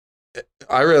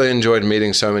 I really enjoyed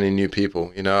meeting so many new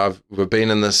people. We've been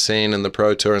in this scene and the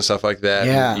Pro Tour and stuff like that.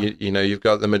 Yeah. And you've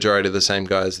got the majority of the same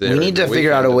guys there. We need to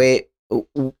figure out a way.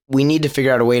 We need to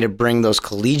figure out a way to bring those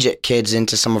collegiate kids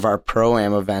into some of our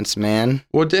pro-am events, man.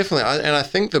 Well, definitely. I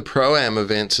think the pro-am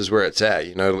events is where it's at.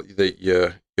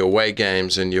 Your Wake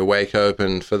Games and your Wake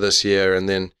Open for this year, and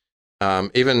then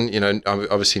even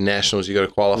obviously nationals you got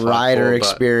to qualify rider for,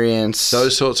 experience,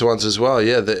 those sorts of ones as well.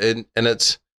 Yeah,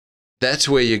 that's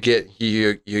where you get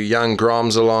your young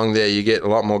groms along there. You get a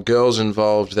lot more girls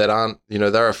involved that aren't,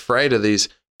 they're afraid of these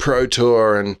Pro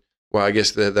Tour, and well, I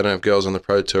guess they don't have girls on the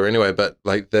Pro Tour anyway, but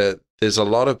like there's a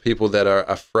lot of people that are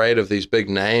afraid of these big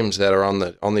names that are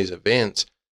on these events,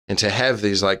 and to have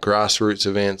these like grassroots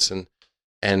events and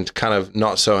and kind of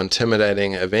not so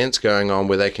intimidating events going on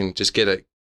where they can just get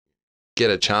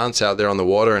a chance out there on the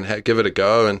water and give it a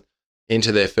go and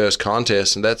enter their first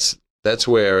contest. And that's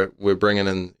where we're bringing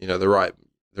in, you know, the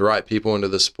right people into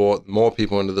the sport, more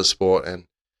people into the sport,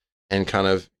 and kind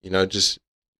of, you know, just,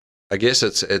 I guess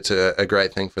it's a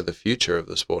great thing for the future of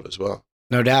the sport as well.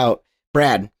 No doubt.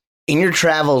 Brad, in your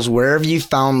travels, where have you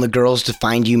found the girls to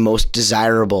find you most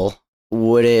desirable?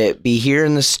 Would it be here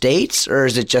in the States, or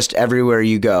is it just everywhere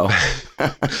you go?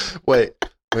 Wait,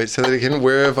 say that again.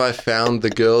 Where have I found the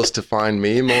girls to find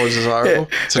me more desirable?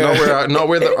 So not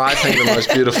where I think the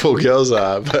most beautiful girls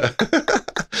are,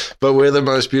 but where the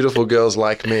most beautiful girls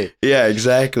like me. Yeah,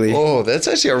 exactly. Oh, that's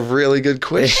actually a really good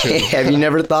question. Have you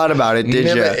never thought about it, did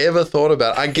you? Never ever thought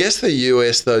about it. I guess the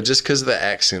US, though, just because of the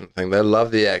accent thing. They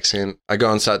love the accent. I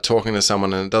go and start talking to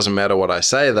someone and it doesn't matter what I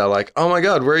say. They're like, oh my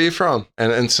God, where are you from?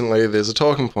 And instantly there's a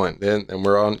talking point. Then and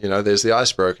we're on, you know, there's the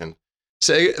ice broken.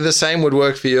 So the same would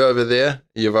work for you over there.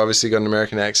 You've obviously got an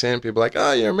American accent. People are like,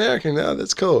 oh, you're American. No,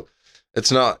 that's cool.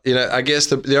 It's not, you know, I guess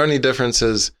the only difference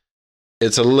is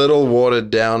it's a little watered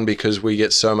down because we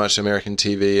get so much American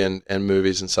TV and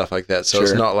movies and stuff like that. So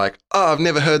It's not like, oh, I've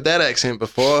never heard that accent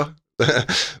before.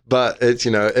 But it's, you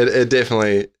know, it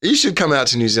definitely, you should come out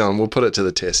to New Zealand. We'll put it to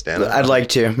the test, Dan. I'd like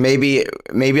to. Maybe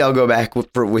I'll go back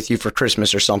with you for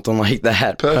Christmas or something like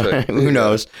that. Perfect. Who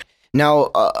knows?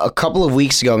 Now, a couple of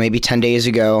weeks ago, maybe 10 days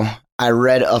ago, I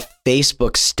read a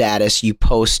Facebook status you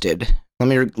posted.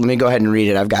 Let me go ahead and read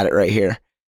it. I've got it right here.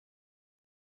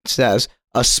 It says,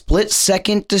 a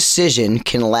split-second decision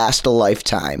can last a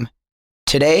lifetime.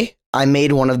 Today, I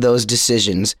made one of those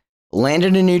decisions,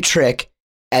 landed a new trick,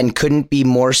 and couldn't be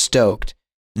more stoked.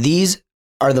 These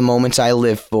are the moments I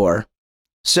live for.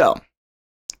 So,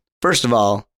 first of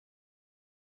all,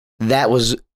 that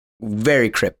was very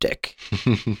cryptic.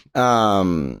 You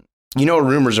know,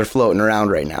 rumors are floating around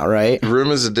right now, right?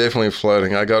 Rumors are definitely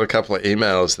floating. I got a couple of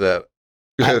emails that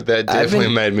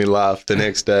definitely made me laugh the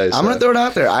next day. So. I'm going to throw it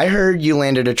out there. I heard you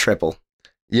landed a triple.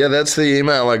 Yeah, that's the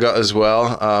email I got as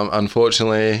well.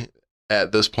 Unfortunately,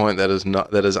 at this point, that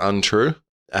is untrue.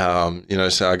 You know,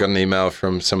 so I got an email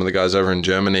from some of the guys over in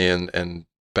Germany and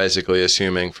basically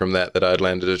assuming from that I'd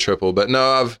landed a triple. But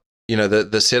no, you know,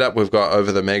 the setup we've got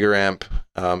over the mega ramp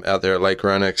out there at Lake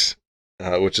Ronix,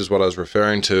 which is what I was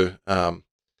referring to.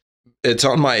 It's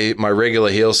on my regular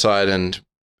heel side, and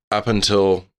up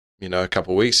until, you know, a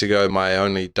couple of weeks ago, my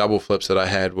only double flips that I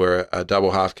had were a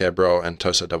double half cab roll and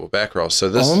torso double back roll. So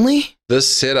this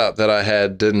setup that I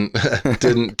had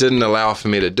didn't allow for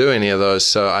me to do any of those.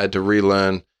 So I had to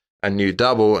relearn a new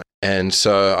double, and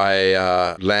so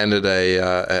I landed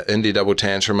a indie double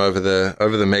tantrum over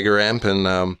the mega ramp,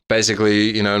 and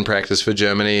basically, you know, in practice for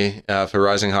Germany for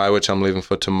Rising High, which I'm leaving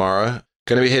for tomorrow.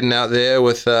 Going to be heading out there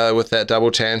with that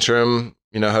double tantrum.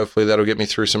 You know, hopefully that'll get me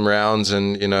through some rounds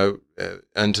and, you know,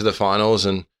 into the finals.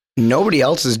 And nobody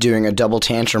else is doing a double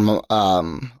tantrum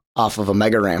off of a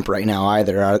mega ramp right now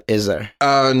either, is there?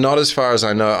 Not as far as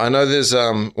I know. I know there's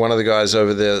one of the guys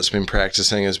over there that's been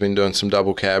practicing has been doing some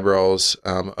double cab rolls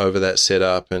over that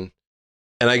setup, and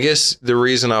I guess the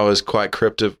reason I was quite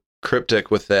cryptic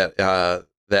with that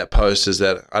post is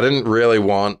that I didn't really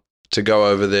want to go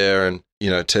over there and, you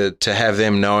know, to have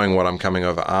them knowing what I'm coming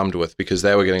over armed with, because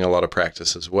they were getting a lot of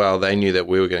practice as well. They knew that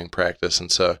we were getting practice, and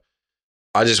so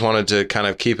I just wanted to kind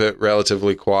of keep it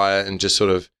relatively quiet and just sort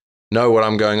of know what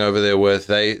I'm going over there with.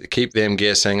 They keep them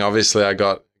guessing. Obviously, I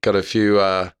got a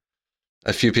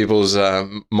few people's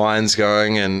minds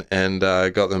going and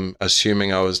got them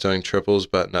assuming I was doing triples,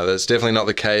 but no, that's definitely not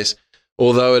the case.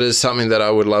 Although it is something that I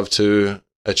would love to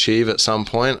achieve at some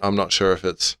point. I'm not sure if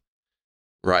it's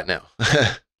right now.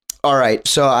 All right,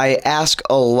 so I ask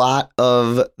a lot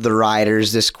of the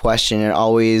riders this question. It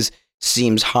always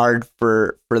seems hard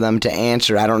for them to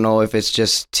answer. I don't know if it's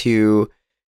just too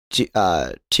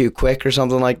quick or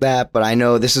something like that, but I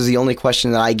know this is the only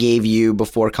question that I gave you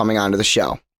before coming onto the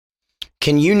show.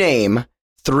 Can you name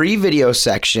 3 video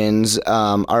sections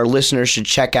our listeners should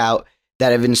check out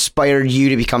that have inspired you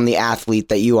to become the athlete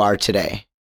that you are today?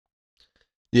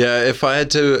 Yeah, if I had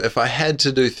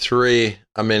to do 3,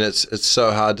 I mean, it's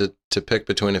so hard to pick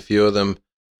between a few of them.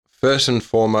 First and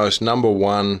foremost, number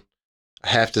 1, I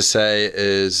have to say,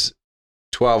 is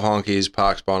 12 Honkies,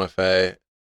 Parks Bonifay.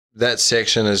 That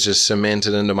section is just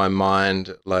cemented into my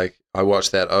mind. Like, I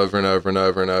watched that over and over and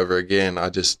over and over again.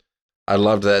 I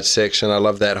loved that section. I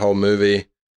loved that whole movie.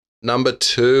 Number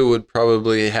 2 would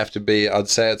probably have to be, I'd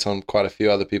say it's on quite a few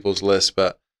other people's lists,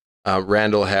 but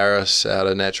Randall Harris out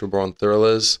of Natural Born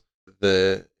Thrillers.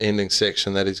 The ending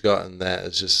section that he's got in that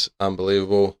is just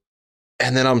unbelievable.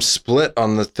 And then I'm split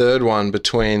on the third one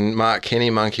between Mark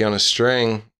Kenny, Monkey on a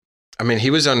String. I mean,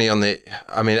 he was only on the.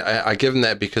 I mean, I give him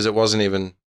that because it wasn't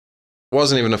even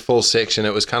a full section.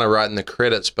 It was kind of right in the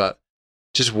credits, but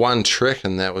just one trick,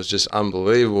 and that was just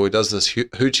unbelievable. He does this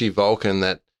Hoochie Vulcan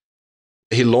that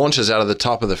he launches out of the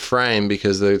top of the frame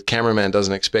because the cameraman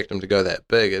doesn't expect him to go that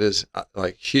big. It is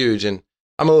like huge, and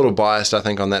I'm a little biased, I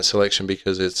think, on that selection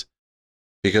because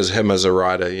him as a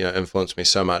writer, influenced me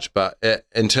so much. But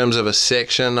in terms of a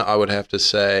section, I would have to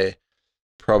say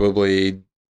probably,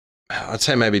 I'd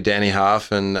say maybe Danny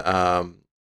Half and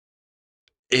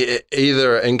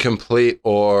either Incomplete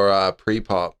or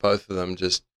Pre-Pop. Both of them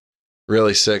just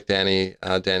really sick Danny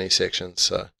sections.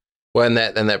 So, well, and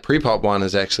that Pre-Pop one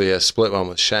is actually a split one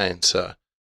with Shane. So,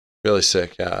 really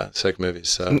sick movies.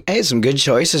 So, hey, some good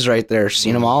choices right there.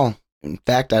 Seen them all. In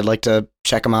fact, I'd like to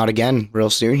check them out again real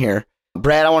soon here.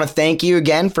 Brad, I want to thank you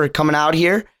again for coming out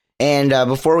here. And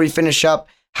before we finish up,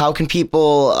 how can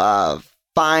people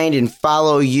find and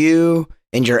follow you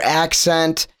and your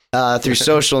accent through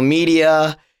social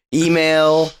media,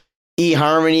 email,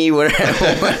 eHarmony,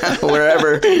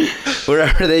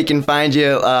 wherever they can find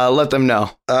you? Let them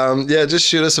know. Just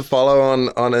shoot us a follow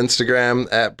on Instagram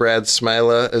at Brad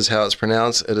Smeele is how it's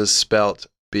pronounced. It is spelt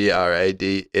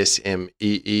Bradsmeele,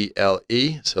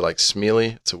 so like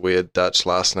Smeele. It's a weird Dutch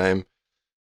last name.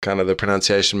 Kind of the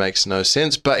pronunciation makes no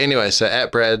sense. But anyway, so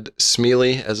at Brad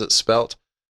Smeele as it's spelt.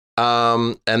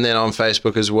 And then on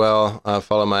Facebook as well,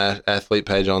 follow my athlete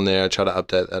page on there. I try to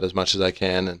update that as much as I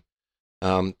can.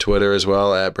 And Twitter as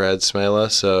well, at Brad Smeele.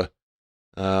 So,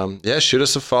 shoot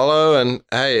us a follow. And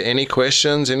hey, any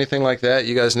questions, anything like that,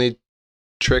 you guys need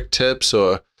trick tips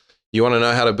or you want to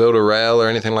know how to build a rail or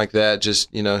anything like that,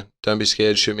 just, don't be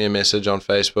scared. Shoot me a message on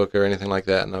Facebook or anything like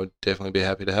that. And I would definitely be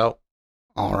happy to help.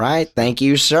 All right. Thank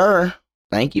you, sir.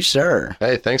 Thank you, sir.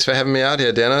 Hey, thanks for having me out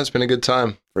here, Dano. It's been a good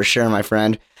time. For sure, my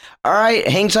friend. All right.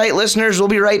 Hang tight, listeners. We'll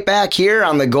be right back here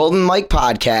on the Golden Mike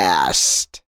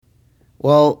Podcast.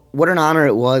 Well, what an honor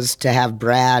it was to have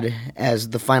Brad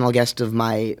as the final guest of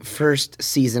my first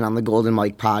season on the Golden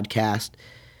Mike Podcast.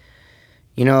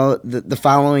 The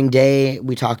following day,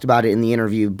 we talked about it in the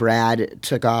interview, Brad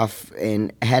took off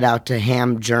and head out to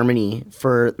Hamm, Germany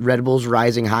for Red Bull's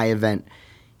Rising High event.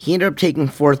 He ended up taking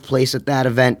 4th place at that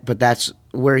event, but that's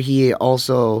where he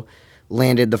also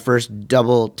landed the first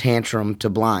double tantrum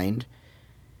to blind.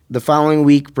 The following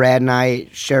week, Brad and I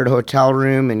shared a hotel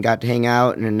room and got to hang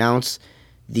out and announce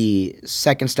the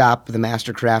second stop of the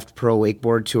Mastercraft Pro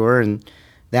Wakeboard Tour, and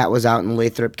that was out in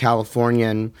Lathrop, California,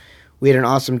 and we had an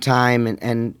awesome time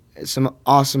and some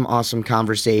awesome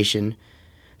conversation.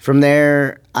 From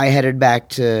there, I headed back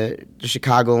to the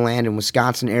Chicagoland and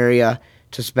Wisconsin area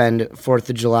to spend 4th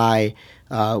of July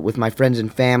with my friends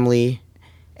and family,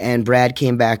 and Brad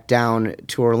came back down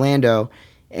to Orlando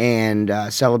and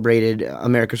celebrated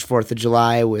America's 4th of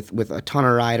July with a ton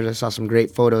of riders. I saw some great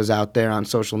photos out there on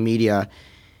social media,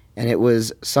 and it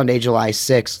was Sunday, July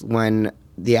 6th when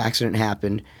the accident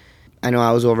happened. I know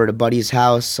I was over at a buddy's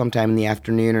house sometime in the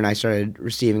afternoon, and I started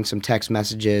receiving some text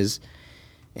messages,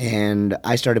 and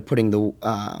I started putting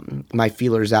my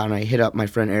feelers out, and I hit up my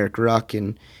friend Eric Ruck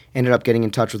and ended up getting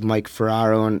in touch with Mike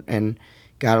Ferraro and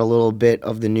got a little bit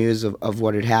of the news of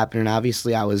what had happened. And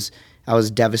obviously I was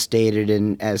devastated,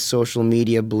 and as social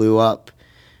media blew up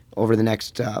over the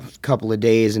next couple of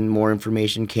days and more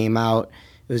information came out,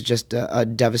 it was just a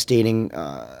devastating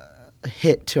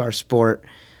hit to our sport.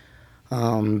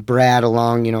 Brad,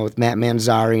 along with Matt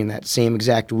Manzari in that same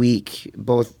exact week,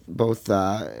 both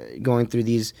going through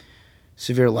these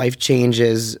severe life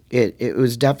changes. It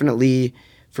was definitely,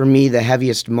 for me, the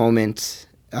heaviest moment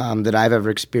that I've ever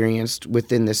experienced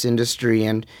within this industry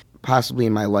and possibly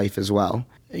in my life as well.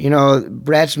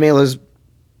 Brad Smeele is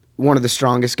one of the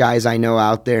strongest guys I know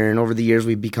out there, and over the years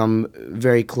we've become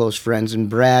very close friends. And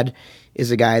Brad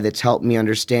is a guy that's helped me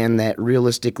understand that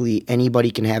realistically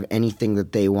anybody can have anything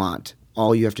that they want.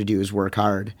 All you have to do is work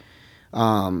hard.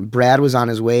 Brad was on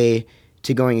his way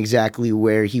to going exactly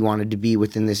where he wanted to be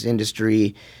within this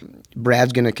industry.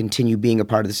 Brad's going to continue being a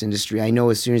part of this industry. I know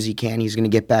as soon as he can, he's going to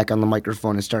get back on the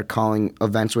microphone and start calling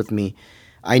events with me.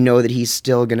 I know that he's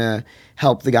still going to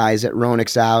help the guys at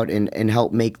Ronix out and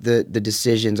help make the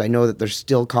decisions. I know that they're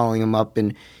still calling him up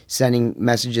and sending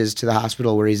messages to the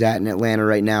hospital where he's at in Atlanta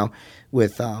right now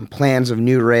with plans of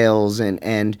new rails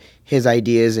and his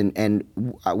ideas and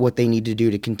what they need to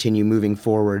do to continue moving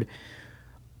forward.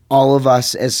 All of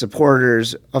us as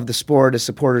supporters of the sport, as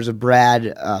supporters of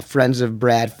Brad, friends of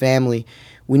Brad, family,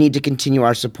 we need to continue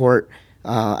our support.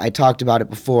 I talked about it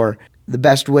before. The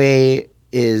best way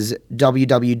is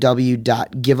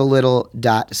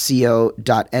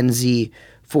www.givealittle.co.nz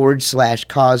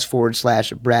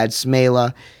 /cause/Brad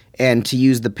Smeele and to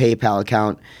use the PayPal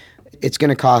account. It's going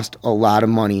to cost a lot of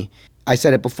money. I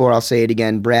said it before, I'll say it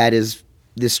again. Brad is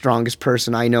the strongest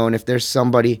person I know, and if there's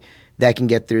somebody that can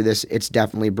get through this, it's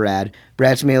definitely Brad.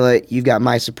 Brad Smeele, you've got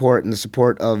my support and the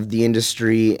support of the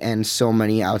industry and so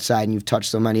many outside, and you've touched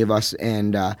so many of us,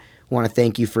 and want to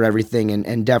thank you for everything,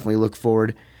 and definitely look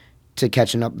forward to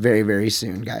catching up very, very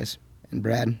soon, guys. And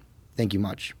Brad, thank you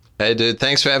much. Hey, dude,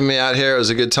 thanks for having me out here. It was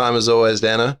a good time as always,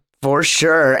 Dano. For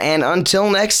sure. And until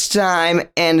next time,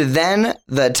 and then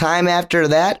the time after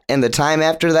that, and the time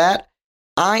after that,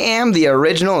 I am the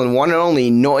original and one and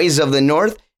only Noise of the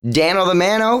North, Dano the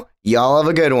Mano. Y'all have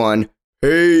a good one.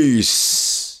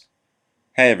 Peace.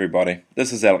 Hey everybody,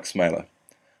 this is Alex Smeele.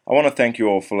 I want to thank you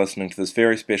all for listening to this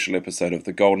very special episode of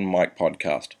the Golden Mike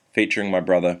podcast, featuring my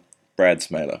brother, Brad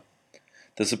Smeele.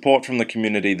 The support from the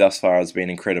community thus far has been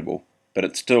incredible, but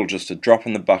it's still just a drop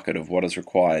in the bucket of what is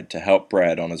required to help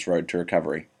Brad on his road to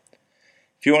recovery.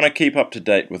 If you want to keep up to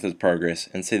date with his progress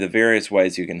and see the various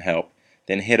ways you can help,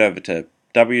 then head over to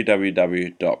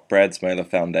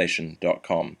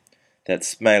www.bradsmelefoundation.com.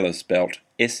 That's Smeele spelt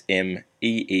Smeele.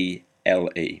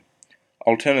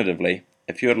 Alternatively,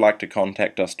 if you would like to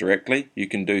contact us directly, you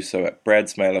can do so at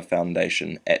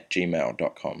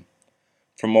bradsmelefoundation@gmail.com.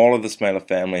 From all of the Smeele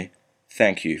family,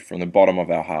 thank you from the bottom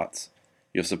of our hearts.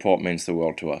 Your support means the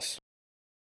world to us.